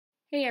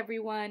Hey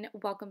everyone,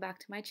 welcome back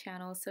to my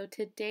channel. So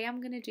today I'm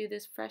going to do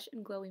this fresh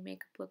and glowy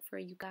makeup look for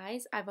you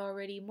guys. I've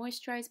already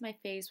moisturized my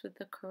face with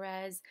the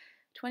Korres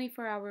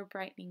 24-hour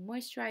brightening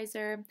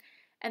moisturizer.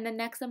 And then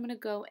next I'm going to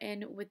go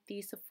in with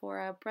the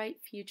Sephora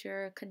Bright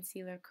Future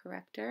Concealer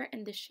Corrector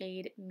in the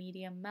shade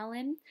Medium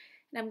Melon.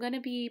 And I'm going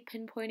to be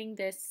pinpointing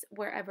this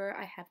wherever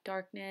I have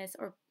darkness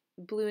or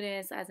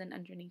blueness as in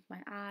underneath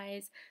my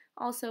eyes.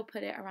 Also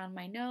put it around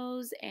my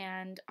nose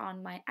and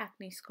on my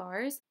acne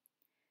scars.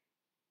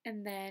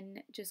 And then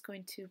just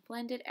going to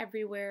blend it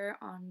everywhere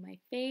on my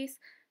face.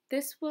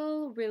 This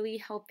will really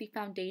help the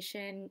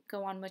foundation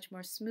go on much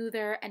more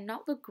smoother and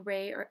not look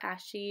gray or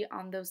ashy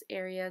on those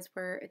areas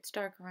where it's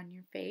darker on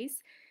your face.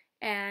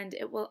 And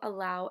it will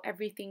allow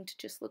everything to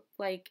just look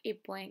like a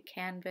blank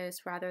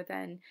canvas rather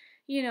than,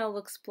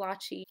 look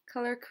splotchy.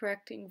 Color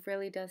correcting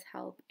really does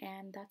help,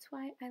 and that's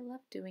why I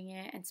love doing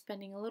it and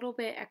spending a little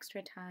bit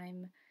extra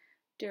time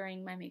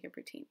during my makeup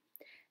routine.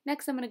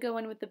 Next, I'm going to go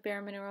in with the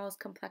BareMinerals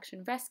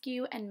Complexion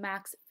Rescue and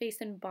Mac's Face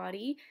and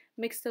Body.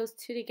 Mix those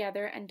two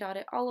together and dot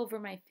it all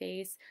over my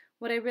face.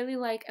 What I really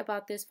like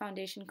about this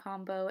foundation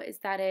combo is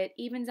that it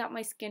evens out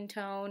my skin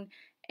tone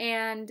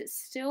and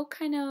still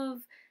kind of,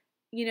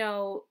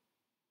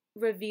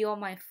 reveal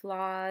my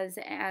flaws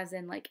as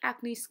in like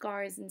acne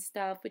scars and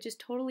stuff, which is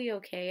totally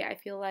okay. I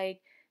feel like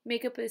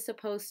makeup is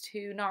supposed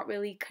to not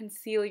really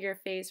conceal your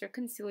face or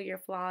conceal your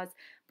flaws,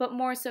 but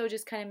more so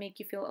just kind of make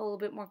you feel a little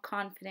bit more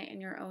confident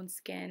in your own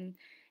skin.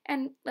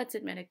 And let's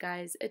admit it,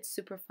 guys, it's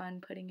super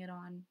fun putting it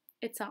on.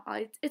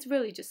 It's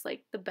really just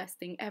like the best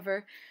thing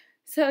ever.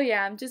 So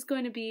yeah, I'm just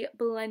going to be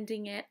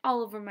blending it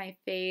all over my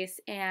face,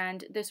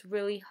 and this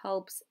really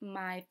helps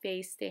my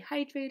face stay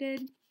hydrated,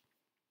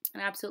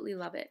 and I absolutely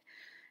love it.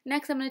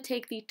 Next, I'm going to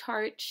take the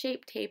Tarte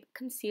Shape Tape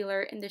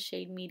Concealer in the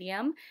shade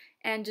Medium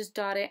and just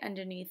dot it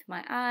underneath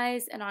my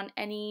eyes and on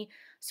any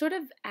sort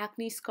of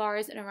acne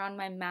scars and around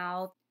my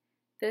mouth.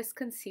 This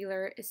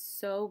concealer is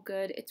so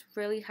good. It's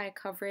really high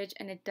coverage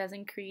and it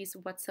doesn't crease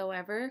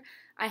whatsoever.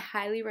 I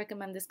highly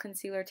recommend this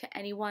concealer to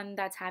anyone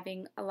that's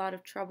having a lot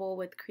of trouble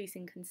with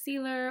creasing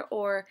concealer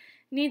or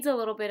needs a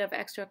little bit of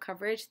extra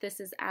coverage. This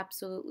is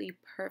absolutely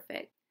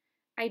perfect.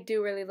 I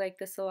do really like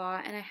this a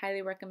lot, and I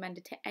highly recommend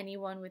it to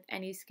anyone with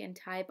any skin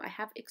type. I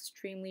have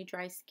extremely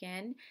dry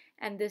skin,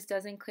 and this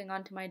doesn't cling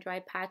onto my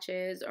dry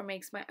patches or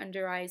makes my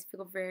under eyes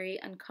feel very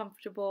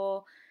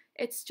uncomfortable.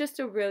 It's just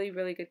a really,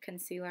 really good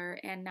concealer,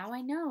 and now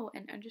I know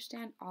and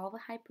understand all the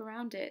hype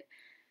around it.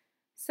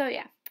 So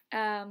yeah,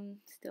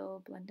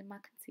 still blending my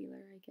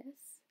concealer, I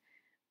guess.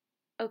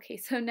 Okay,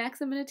 so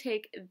next I'm going to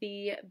take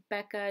the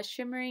BECCA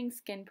Shimmering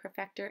Skin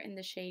Perfector in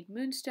the shade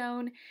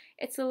Moonstone.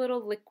 It's a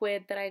little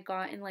liquid that I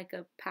got in like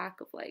a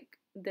pack of like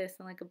this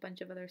and like a bunch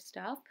of other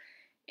stuff.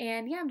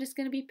 And yeah, I'm just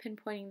going to be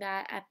pinpointing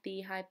that at the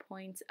high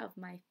points of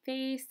my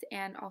face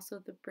and also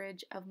the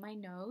bridge of my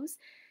nose.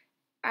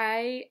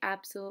 I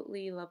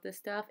absolutely love this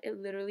stuff.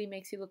 It literally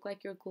makes you look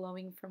like you're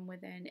glowing from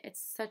within.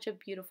 It's such a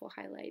beautiful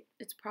highlight.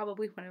 It's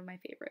probably one of my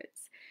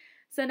favorites.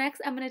 So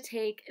next I'm going to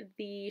take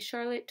the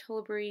Charlotte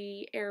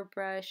Tilbury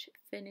Airbrush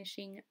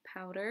Finishing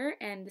Powder,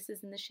 and this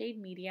is in the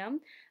shade Medium.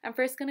 I'm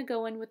first going to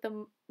go in with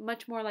a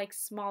much more like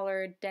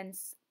smaller,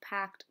 dense,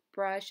 packed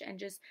brush and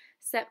just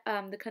set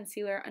the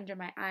concealer under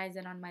my eyes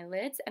and on my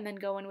lids, and then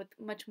go in with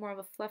much more of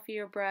a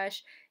fluffier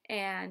brush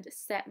and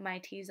set my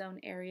T-zone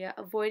area,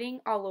 avoiding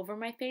all over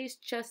my face,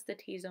 just the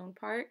T-zone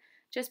part,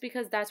 just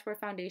because that's where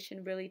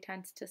foundation really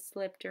tends to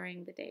slip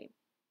during the day.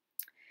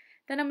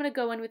 Then I'm going to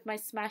go in with my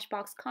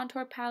Smashbox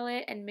contour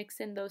palette and mix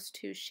in those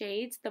two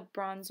shades, the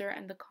bronzer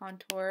and the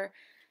contour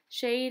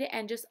shade,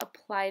 and just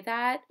apply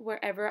that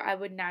wherever I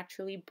would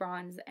naturally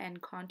bronze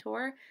and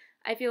contour.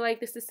 I feel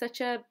like this is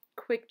such a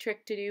quick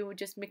trick to do,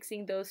 just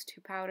mixing those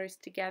two powders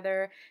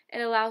together. It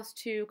allows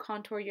to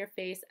contour your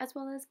face as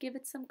well as give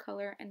it some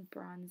color and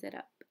bronze it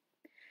up.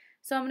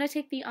 So I'm going to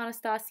take the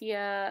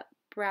Anastasia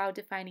Brow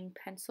Defining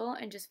Pencil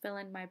and just fill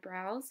in my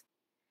brows.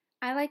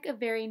 I like a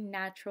very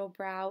natural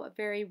brow, a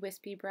very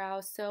wispy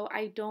brow, so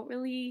I don't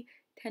really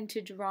tend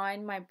to draw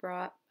in my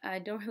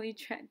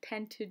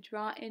tend to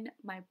draw in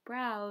my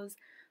brows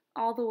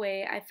all the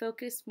way. I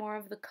focus more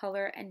of the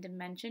color and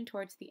dimension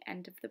towards the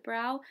end of the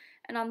brow,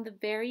 and on the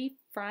very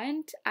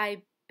front,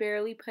 I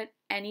barely put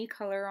any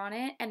color on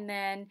it, and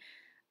then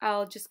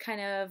I'll just kind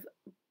of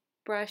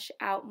brush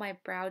out my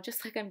brow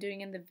just like I'm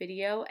doing in the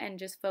video and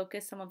just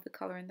focus some of the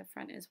color in the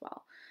front as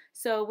well.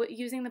 So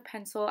using the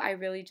pencil, I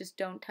really just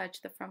don't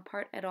touch the front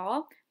part at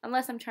all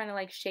unless I'm trying to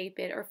like shape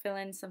it or fill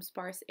in some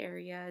sparse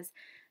areas,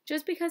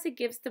 just because it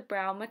gives the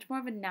brow much more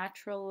of a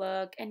natural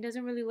look and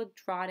doesn't really look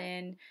drawn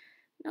in.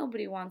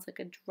 Nobody wants like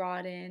a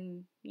drawn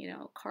in,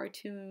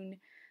 cartoon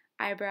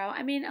eyebrow.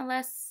 I mean,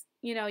 unless,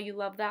 you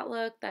love that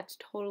look, that's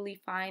totally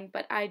fine,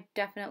 but I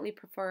definitely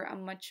prefer a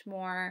much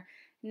more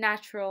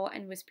natural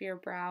and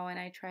wispier brow, and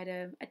I try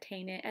to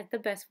attain it at the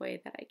best way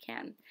that I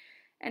can.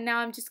 And now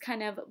I'm just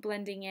kind of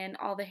blending in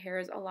all the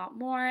hairs a lot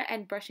more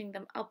and brushing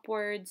them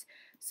upwards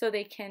so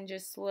they can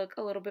just look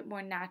a little bit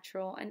more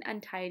natural and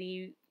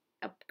untidy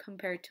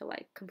compared to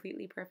like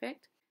completely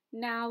perfect.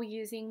 Now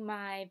using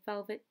my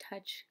Velvet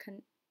Touch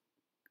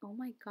Oh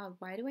my god,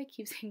 why do I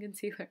keep saying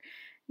concealer?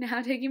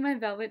 Now taking my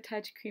Velvet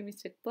Touch Creamy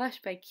Stick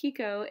Blush by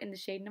KIKO in the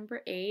shade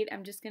number 8,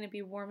 I'm just going to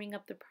be warming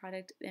up the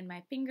product in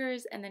my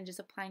fingers and then just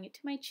applying it to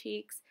my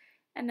cheeks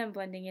and then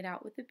blending it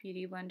out with a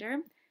beauty blender.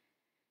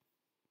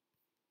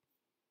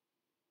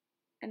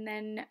 And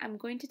then I'm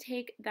going to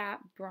take that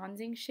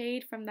bronzing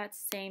shade from that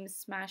same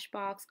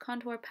Smashbox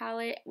contour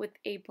palette with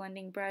a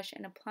blending brush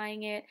and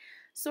applying it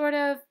sort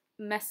of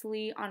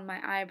messily on my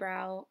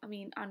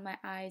on my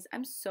eyes.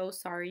 I'm so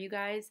sorry, you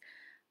guys.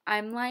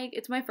 I'm like,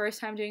 it's my first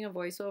time doing a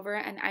voiceover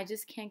and I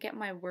just can't get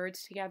my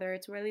words together.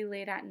 It's really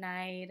late at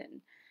night and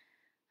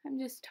I'm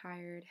just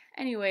tired.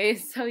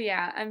 Anyways, so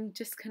yeah, I'm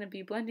just gonna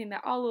be blending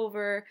that all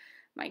over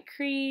my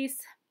crease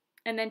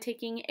and then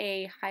taking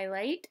a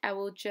highlight. I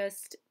will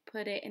just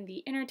put it in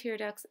the inner tear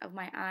ducts of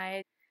my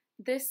eyes.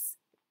 This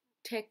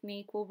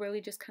technique will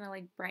really just kind of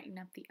like brighten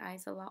up the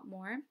eyes a lot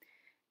more.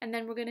 And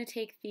then we're going to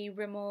take the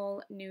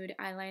Rimmel Nude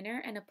eyeliner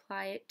and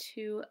apply it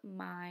to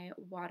my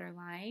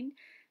waterline.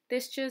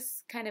 This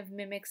just kind of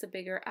mimics a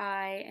bigger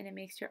eye and it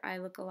makes your eye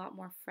look a lot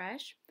more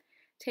fresh.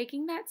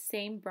 Taking that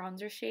same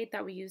bronzer shade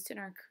that we used in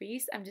our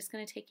crease, I'm just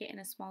going to take it in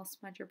a small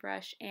smudger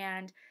brush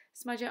and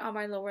smudge it on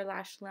my lower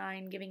lash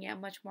line, giving it a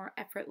much more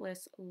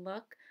effortless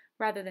look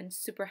rather than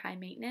super high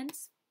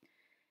maintenance.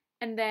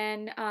 And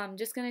then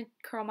just going to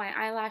curl my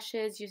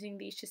eyelashes using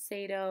the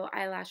Shiseido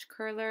eyelash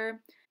curler.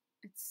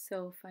 It's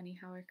so funny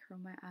how I curl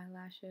my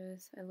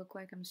eyelashes. I look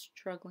like I'm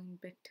struggling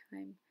big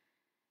time.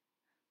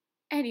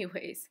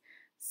 Anyways,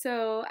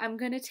 so I'm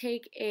going to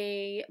take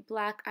a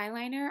black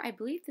eyeliner. I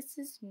believe this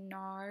is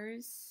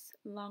NARS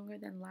Longer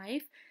Than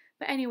Life.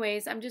 But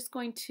anyways, I'm just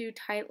going to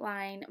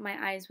tightline my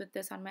eyes with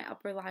this on my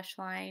upper lash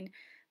line.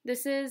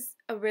 This is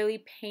a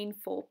really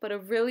painful but a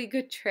really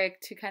good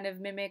trick to kind of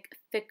mimic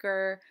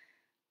thicker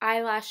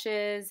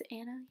eyelashes.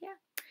 And yeah.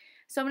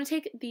 So I'm going to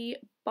take the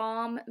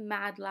BALM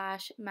Mad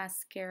Lash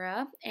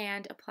Mascara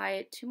and apply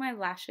it to my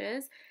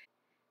lashes.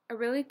 A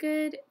really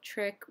good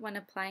trick when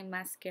applying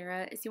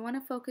mascara is you want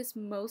to focus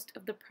most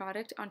of the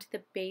product onto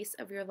the base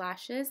of your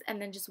lashes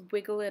and then just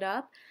wiggle it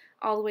up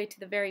all the way to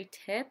the very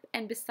tip.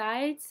 And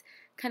besides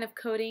kind of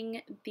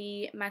coating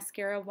the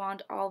mascara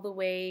wand all the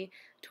way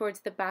towards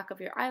the back of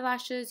your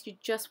eyelashes, you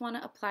just want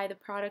to apply the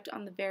product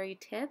on the very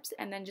tips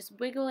and then just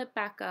wiggle it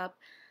back up.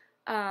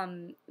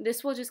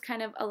 This will just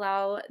kind of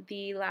allow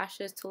the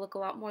lashes to look a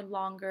lot more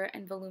longer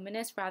and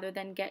voluminous rather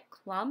than get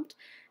clumped.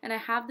 And I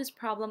have this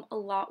problem a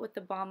lot with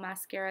the BALM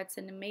mascara. It's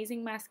an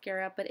amazing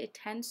mascara, but it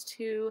tends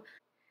to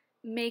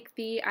make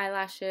the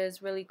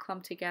eyelashes really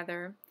clump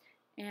together,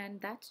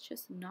 and that's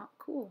just not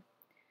cool.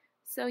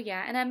 So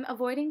yeah, and I'm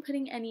avoiding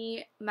putting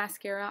any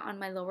mascara on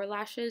my lower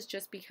lashes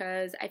just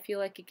because I feel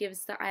like it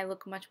gives the eye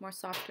look a much more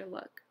softer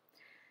look.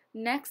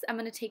 Next, I'm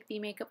going to take the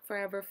Makeup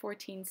Forever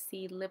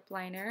 14C lip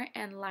liner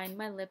and line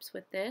my lips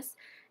with this.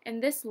 In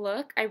this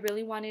look, I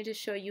really wanted to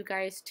show you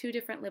guys two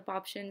different lip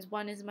options.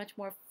 One is much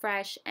more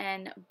fresh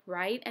and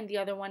bright, and the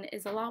other one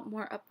is a lot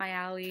more up my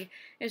alley.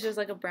 It's just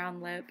like a brown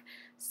lip.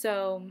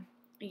 So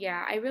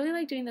yeah, I really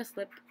like doing this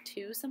lip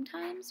too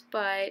sometimes,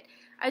 but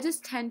I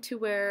just tend to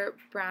wear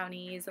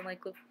brownies and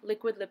like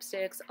liquid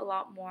lipsticks a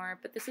lot more,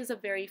 but this is a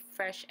very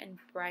fresh and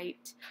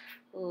bright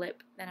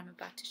lip that I'm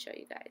about to show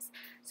you guys.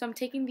 So I'm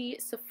taking the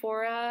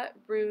Sephora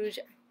Rouge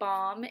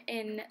Baume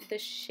in the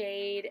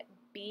shade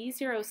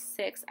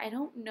B06. I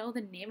don't know the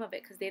name of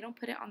it because they don't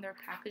put it on their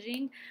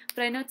packaging,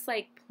 but I know it's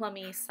like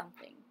plummy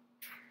something.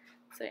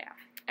 So yeah.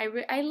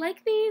 I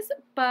like these,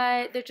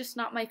 but they're just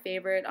not my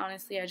favorite.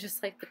 Honestly, I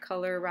just like the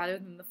color rather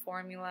than the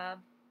formula.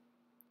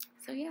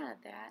 So yeah,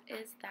 that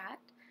is that.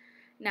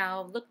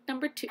 Now, look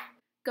number 2.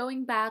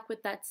 Going back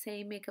with that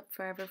same Makeup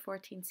Forever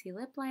 14C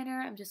lip liner,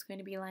 I'm just going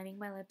to be lining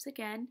my lips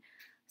again.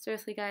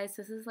 Seriously, guys,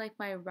 this is like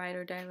my ride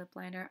or die lip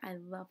liner. I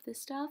love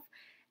this stuff.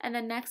 And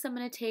then next, I'm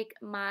going to take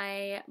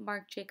my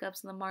Marc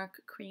Jacobs Le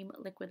Marc Cream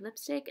Liquid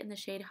Lipstick in the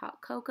shade Hot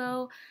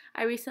Cocoa.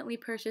 I recently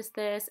purchased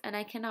this, and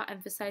I cannot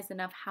emphasize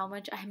enough how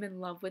much I'm in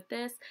love with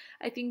this.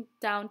 I think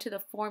down to the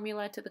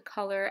formula, to the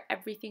color,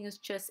 everything is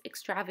just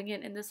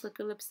extravagant in this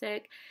liquid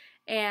lipstick.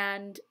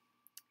 And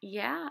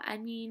yeah, I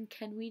mean,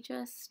 can we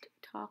just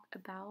talk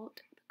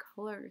about the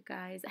color,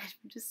 guys?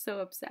 I'm just so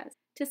obsessed.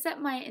 To set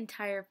my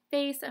entire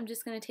face, I'm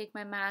just going to take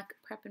my MAC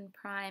Prep and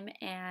Prime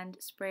and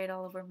spray it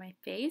all over my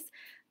face.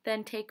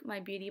 Then take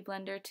my beauty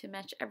blender to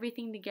mesh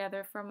everything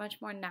together for a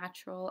much more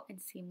natural and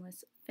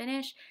seamless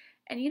finish.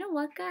 And you know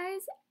what,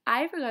 guys?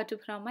 I forgot to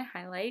put on my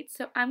highlight,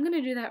 so I'm going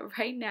to do that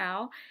right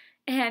now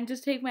and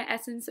just take my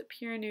Essence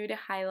Pure Nude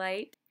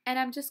highlight. And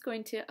I'm just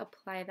going to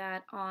apply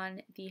that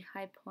on the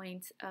high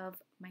points of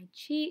my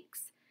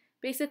cheeks,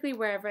 basically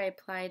wherever I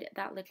applied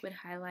that liquid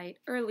highlight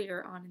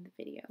earlier on in the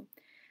video.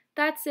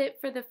 That's it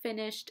for the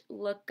finished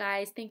look,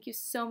 guys. Thank you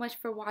so much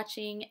for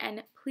watching,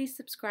 and please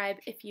subscribe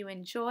if you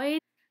enjoyed.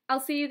 I'll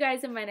see you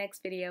guys in my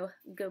next video.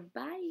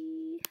 Goodbye!